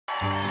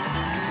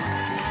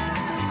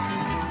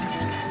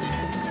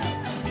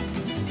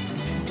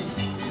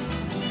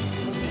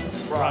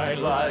bright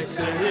like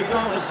say you're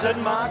gonna set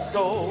my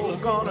soul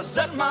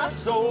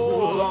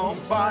on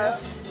fire.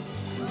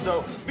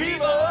 So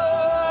Viva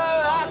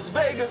Las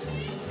Vegas,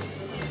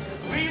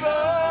 Viva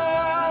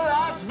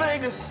Las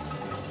Vegas,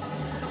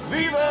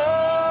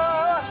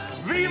 Viva,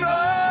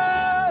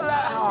 Viva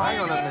Las Oh, hang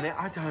on a minute,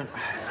 I don't...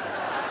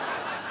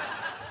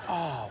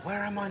 Oh, where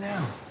am I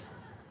now?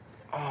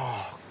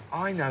 Oh,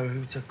 I know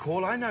who to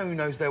call. I know who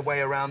knows their way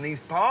around these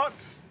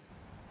parts.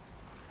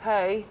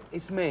 Hey,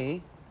 it's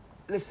me.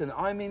 Listen,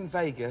 I'm in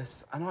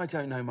Vegas and I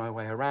don't know my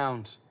way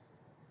around.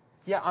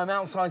 Yeah, I'm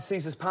outside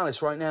Caesar's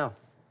Palace right now.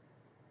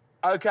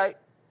 OK.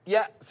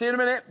 Yeah, see you in a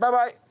minute.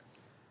 Bye-bye.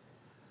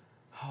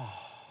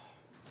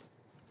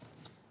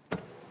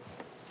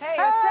 Hey,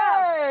 what's up?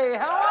 Hey,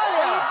 how are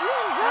you? How you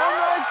doing? Good. How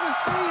nice to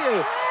see you.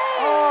 Hey,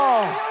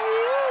 Oh, how are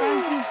you?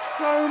 thank you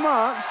so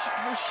much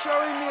for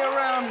showing me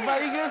around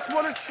Vegas.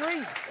 What a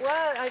treat.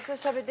 Well, I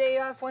just have a day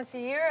off once a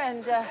year,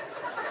 and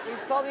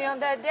you've called me on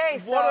that day,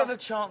 so... What are the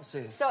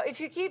chances? So if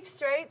you keep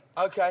straight...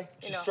 OK,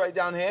 just straight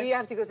down here? You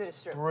have to go to the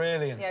strip.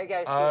 Brilliant. Yeah, you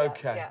gotta see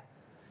OK. that. Yeah.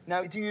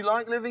 Now, do you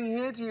like living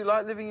here? Do you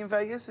like living in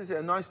Vegas? Is it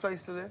a nice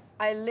place to live?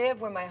 I live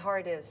where my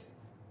heart is.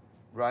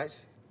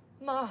 Right.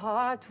 My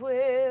heart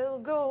will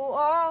go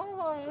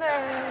on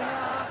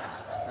there.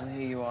 And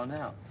here you are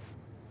now.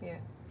 Yeah.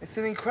 It's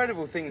an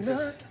incredible thing to...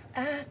 Look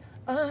at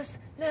us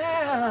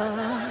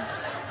now,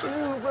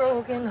 two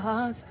broken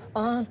hearts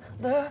on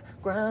the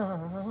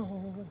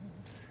ground.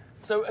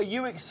 So, are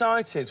you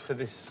excited for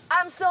this?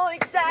 I'm so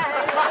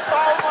excited.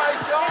 Oh, my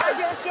God! I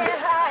just can't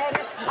hide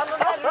it. I'm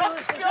about to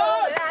lose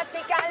control, and I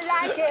think I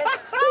like it.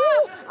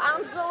 Woo!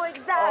 I'm so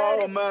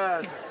excited. Oh,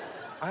 man.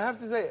 I have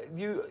to say,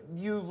 you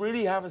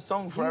really have a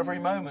song for every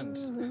moment.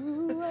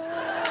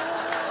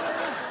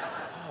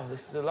 Oh,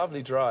 this is a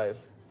lovely drive.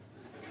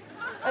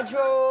 I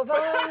drove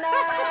all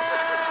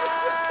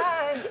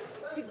night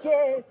to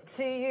get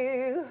to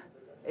you.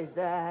 Is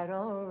that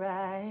all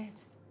right?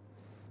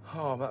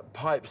 Oh, that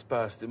pipe's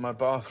burst in my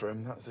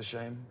bathroom. That's a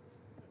shame.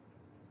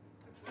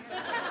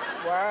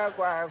 Work, work,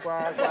 work,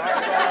 work, work.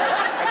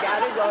 I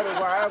gotta go to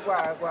work,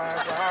 work,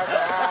 work, work,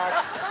 work.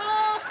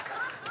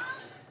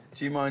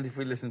 Do you mind if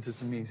we listen to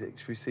some music?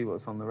 Should we see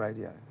what's on the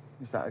radio?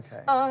 Is that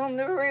okay? On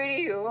the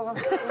radio. On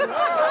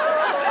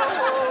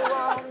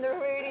the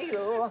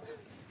radio.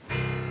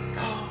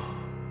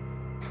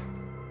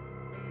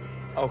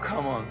 Oh,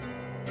 come on.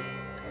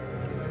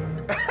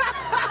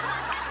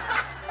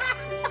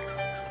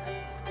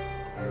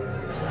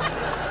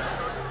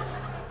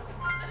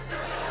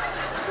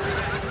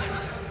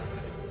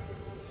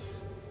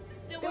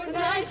 There were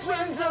nights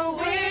when the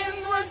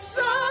wind was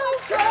so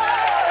cold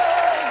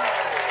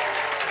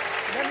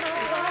that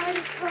my body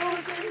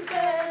froze in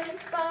bed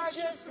if I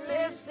just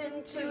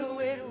listened to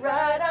it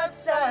right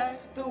outside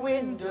the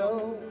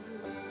window.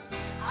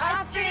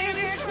 I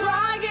finished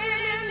crying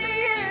in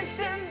the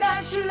instant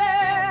that she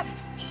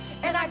left,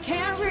 and I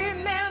can't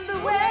remember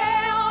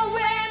where or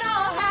when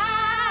or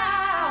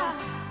how.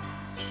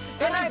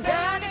 And I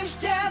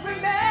banished every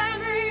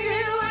memory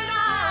you and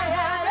I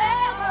had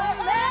ever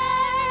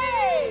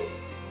made.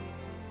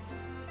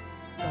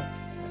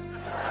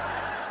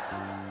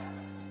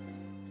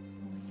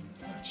 When you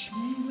touch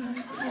me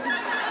like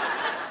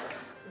that,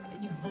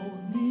 and you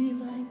hold me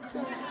like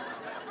that,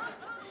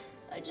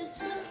 I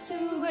just have to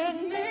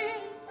admit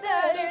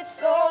that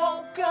it's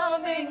all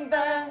coming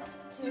back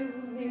to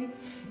me.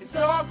 It's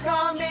all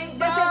coming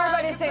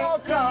back. It's all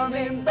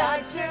coming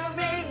back to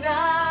me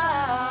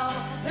now.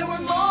 There were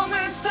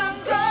moments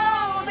of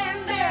gold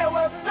and there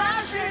were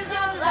flashes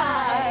of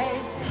light.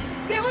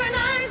 There were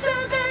nights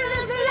of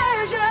endless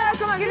pleasure.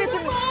 Come on, give it to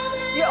me.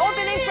 You're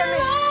opening for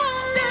me.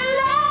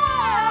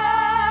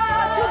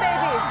 Two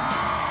babies.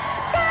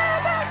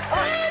 Baby,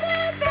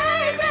 baby,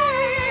 baby,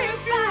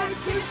 if I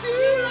kiss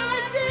you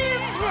like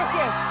this.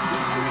 Yes.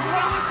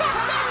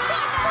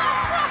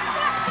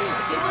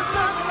 It was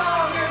such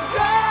long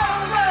ago,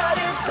 but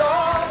it's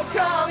all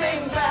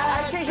coming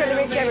back. Change your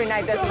lyrics every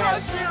night, doesn't it?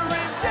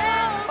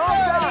 Oh,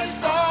 God.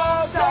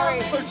 Sorry.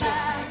 I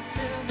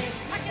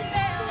can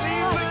barely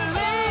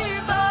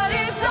believe, but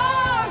it's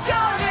all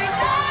coming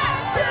back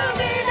to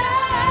me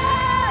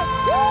now.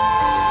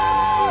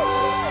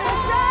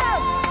 What's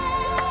up?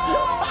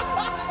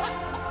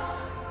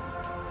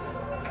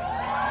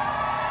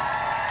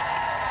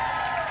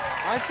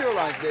 I feel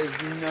like there's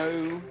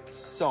no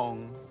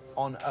song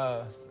on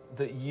earth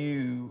that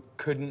you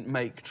couldn't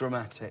make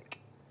dramatic.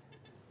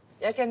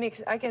 I can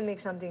make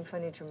something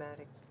funny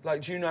dramatic.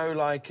 Like, do you know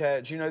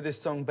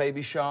this song,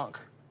 Baby Shark?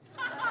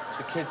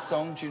 The kids'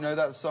 song, do you know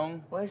that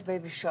song? What is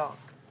Baby Shark?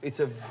 It's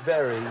a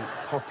very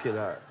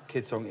popular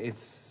kid song.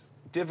 It's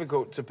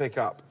difficult to pick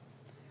up.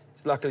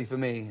 It's luckily for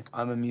me,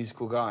 I'm a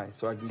musical guy,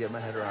 so I can get my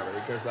head around it.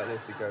 It goes like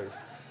this, it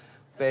goes,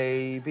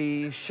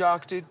 baby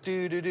shark do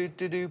do do do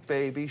do do,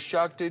 baby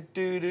shark do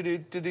do do do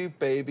do do,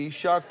 baby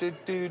shark do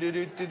do do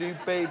do do do,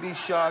 baby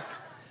shark.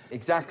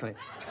 Exactly.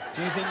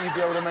 Do you think you'd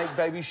be able to make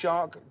Baby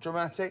Shark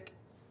dramatic?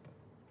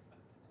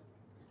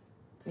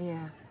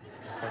 Yeah.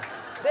 Okay.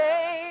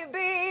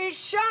 Baby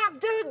shark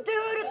do do do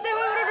do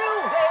do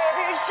do,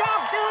 baby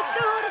shark do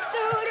do do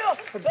do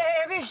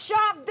Baby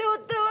shark, do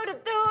do do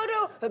do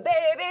do.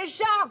 Baby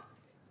shark.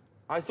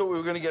 I thought we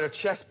were going to get a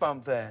chest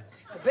bump there.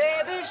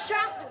 Baby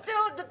shark, do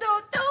do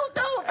do do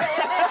do.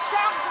 Baby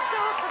shark,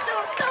 do do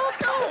do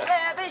do.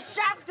 Baby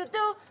shark, do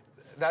do.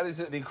 That is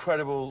an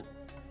incredible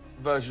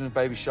version of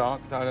Baby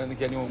Shark that I don't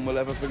think anyone will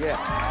ever forget.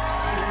 You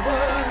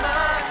were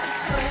my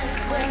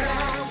strength when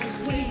I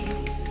was weak.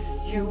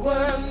 You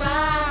were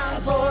my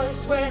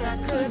voice when I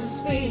couldn't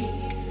speak.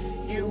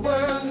 You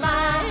were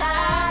my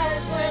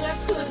eyes when I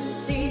couldn't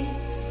see.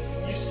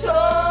 You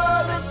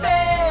saw the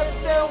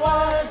best there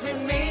was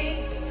in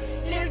me.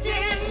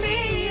 Lifted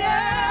me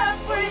up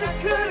when I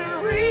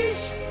couldn't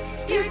reach.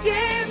 You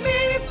gave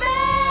me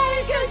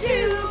faith 'cause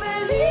you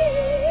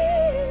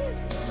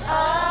believed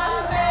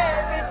I'm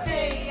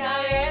everything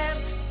I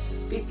am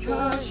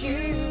because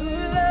you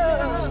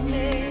love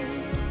me.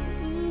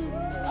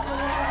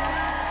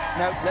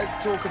 Now, let's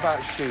talk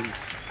about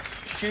shoes.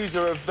 Shoes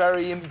are a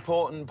very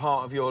important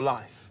part of your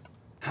life.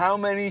 How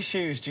many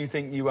shoes do you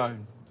think you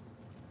own?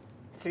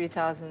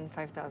 3,000,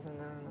 5,000, I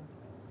don't know.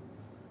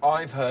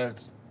 I've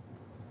heard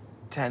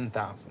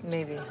 10,000.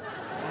 Maybe.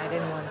 I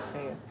didn't want to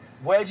say it.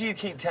 Where do you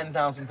keep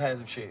 10,000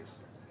 pairs of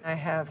shoes? I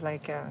have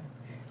like a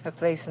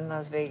place in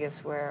Las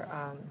Vegas where,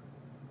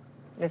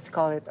 let's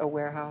call it a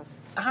warehouse.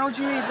 How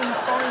do you even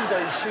find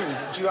those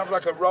shoes? Do you have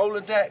like a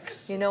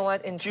Rolodex? You know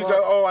what? Do you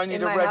go, oh, I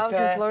need a red pair? In my house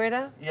in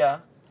Florida,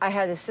 Yeah. I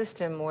had a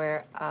system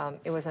where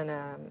it was on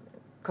a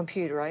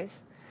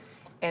computerized,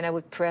 and I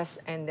would press,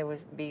 and there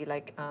would be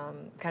like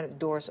kind of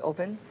doors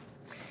open,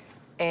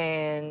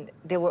 and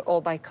they were all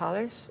by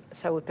colors.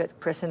 So I would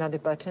press another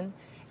button,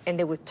 and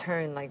they would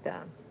turn like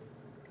that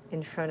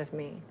in front of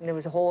me. And there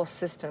was a whole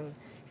system,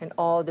 and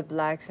all the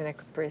blacks, and I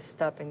could press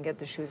stop and get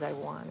the shoes I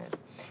wanted.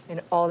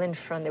 And all in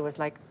front there was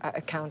like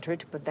a counter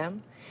to put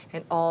them,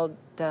 and all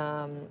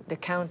the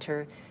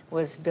counter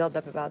was built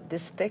up about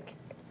this thick,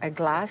 a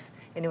glass,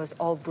 and it was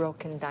all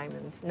broken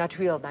diamonds, not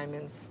real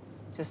diamonds,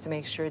 just to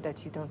make sure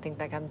that you don't think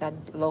like I'm that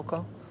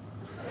local.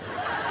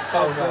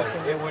 Oh, no,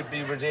 it would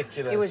be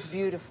ridiculous. It was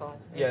beautiful.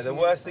 Yeah, the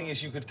worst thing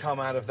is you could come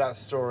out of that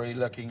story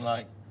looking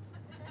like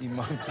you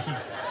might be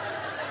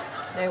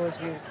It was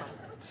beautiful.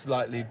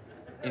 slightly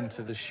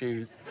into the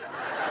shoes.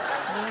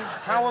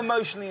 How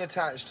emotionally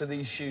attached to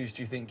these shoes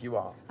do you think you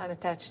are? I'm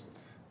attached.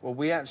 Well,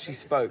 we actually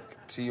spoke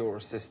to your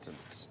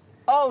assistant,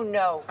 Oh,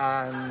 no.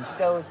 and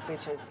Those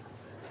bitches.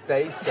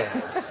 they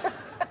said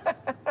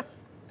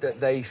that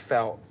they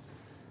felt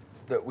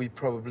that we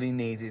probably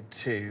needed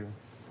to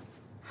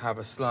have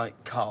a slight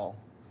cull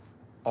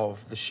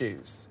of the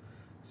shoes.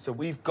 So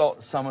we've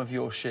got some of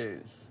your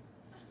shoes.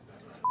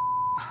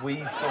 We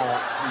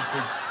thought we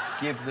could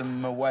give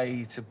them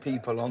away to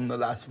people on the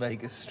Las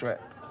Vegas Strip.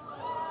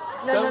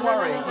 Don't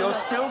worry, you're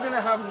still going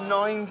to have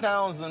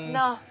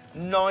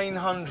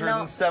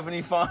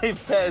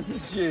 9,975 pairs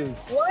of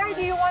shoes. Why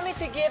do you want me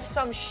to give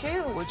some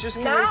shoes? We're just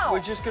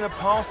gonna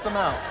pass them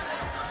out.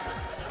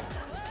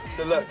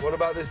 So look, what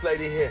about this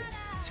lady here?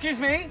 Excuse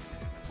me,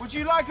 would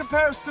you like a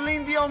pair of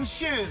Céline Dion's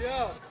shoes?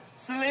 Yes.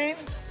 Céline,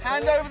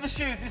 hand over the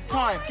shoes. It's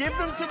time. Give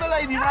them to the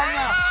lady right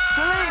now.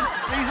 Céline,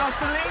 these are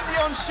Céline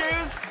Dion's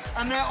shoes,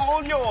 and they're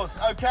all yours.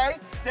 Okay?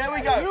 There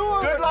we go.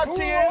 Good luck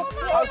to you.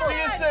 I'll see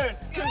you soon.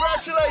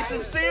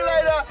 Congratulations. See you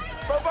later.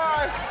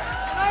 Bye-bye.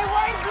 My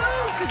white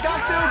blue. Did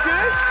that feel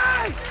good?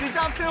 Did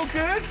that feel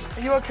good?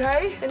 Are you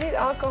okay? I need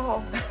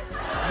alcohol.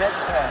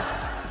 Next pair.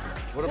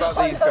 What about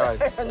these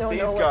guys?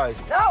 These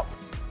guys. No.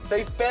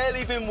 They've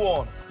barely been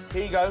worn.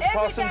 Here you go.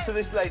 Pass them to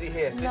this lady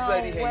here. This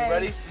lady here. You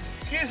ready?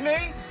 Excuse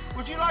me.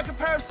 Would you like a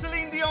pair of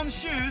Céline Dion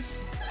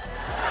shoes?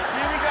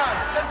 Here we go.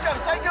 Let's go.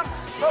 Take them.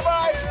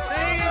 Bye-bye.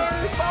 See you.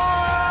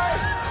 Bye.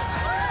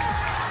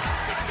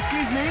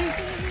 Excuse me.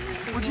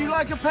 Would you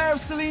like a pair of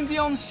Céline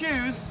Dion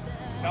shoes?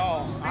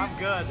 No, I'm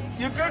good.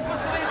 You're good for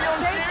Céline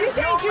Dion shoes?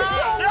 Thank you so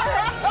much.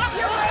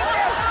 You made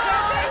this.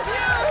 Thank you.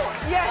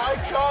 Yes. I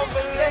can't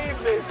believe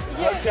this.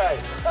 Yes.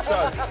 Okay,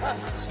 so,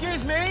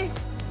 excuse me,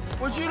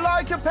 would you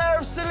like a pair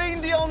of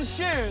Céline Dion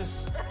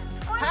shoes?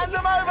 Hand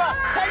them over.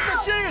 Take the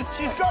shoes.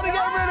 She's got to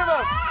get rid of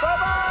them.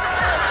 Bye-bye.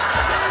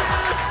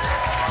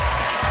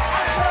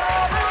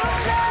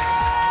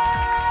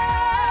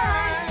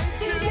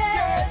 To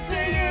get to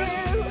you.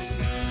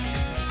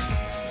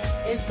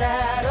 Is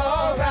that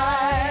all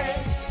right?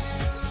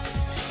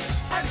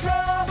 I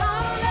drove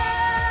all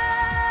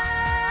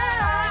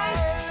night,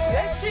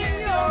 searching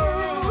your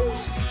room,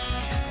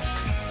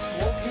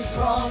 walking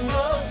from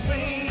the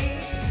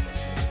street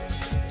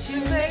to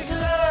make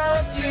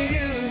love to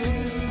you.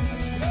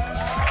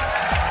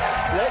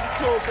 Let's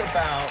talk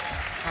about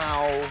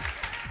how,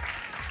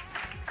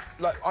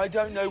 like, I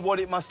don't know what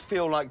it must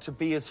feel like to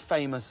be as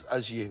famous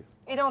as you.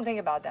 You don't think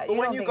about that. But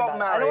when you got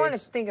married... I don't want to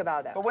think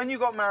about that. But when you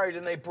got married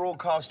and they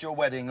broadcast your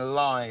wedding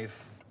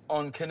live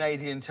on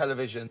Canadian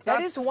television,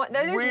 that's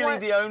really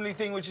the only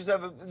thing which is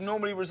ever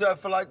normally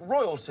reserved for, like,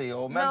 royalty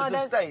or members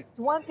of state.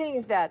 One thing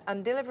is that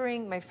I'm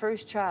delivering my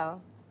first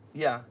child.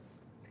 Yeah.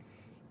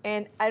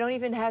 And I don't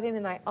even have him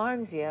in my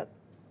arms yet.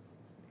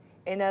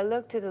 And I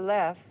look to the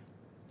left,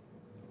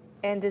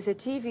 and there's a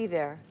TV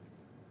there.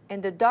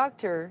 And the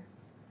doctor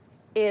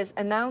is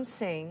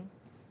announcing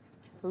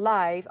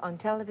live on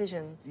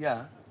television.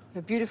 Yeah.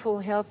 A beautiful,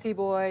 healthy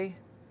boy,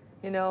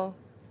 you know,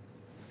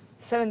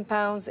 7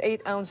 pounds,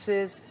 8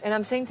 ounces. And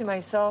I'm saying to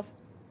myself,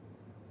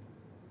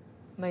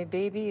 my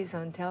baby is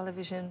on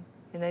television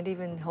and I didn't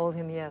even hold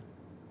him yet.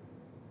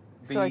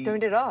 So I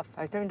turned it off.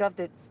 I turned off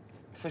the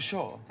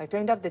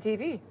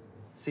TV.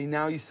 See,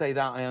 now you say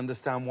that, I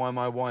understand why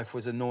my wife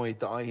was annoyed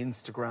that I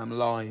Instagram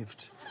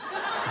lived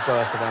the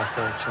birth of our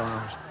third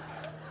child.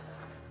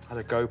 I had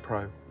a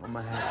GoPro on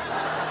my head.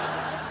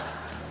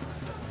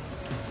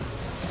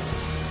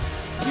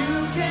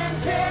 You can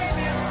take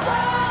this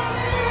from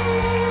me.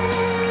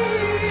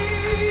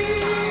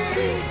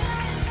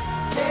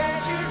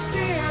 Can't you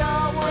see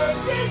our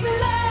world is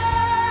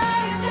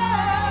lying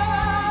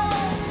down?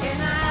 And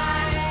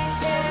I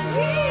can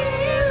hear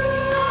you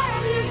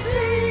like you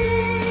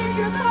speak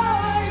your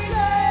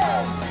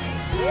poison.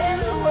 And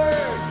the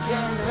words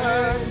can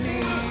hurt me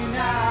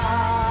now.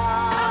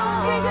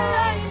 I'll take it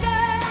lying down.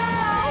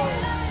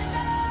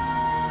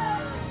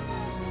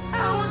 I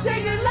will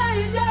take it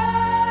lying down.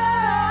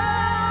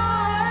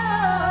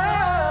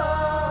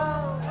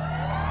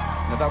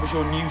 Now, that was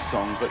your new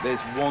song, but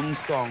there's one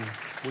song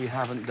we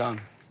haven't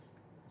done.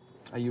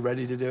 Are you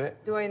ready to do it?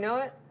 Do I know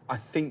it? I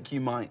think you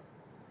might.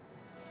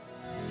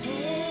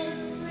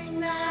 Every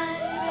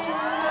night in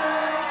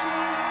my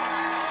dreams,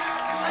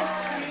 I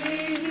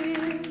see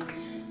you.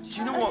 Do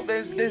you know what?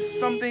 There's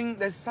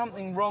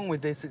something wrong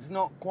with this. It's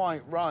not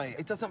quite right.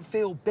 It doesn't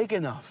feel big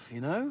enough,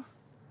 you know?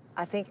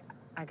 I think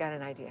I got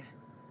an idea.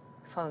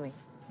 Follow me.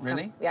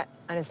 Really? Come. Yeah,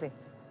 honestly.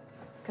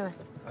 Come on.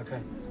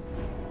 Okay.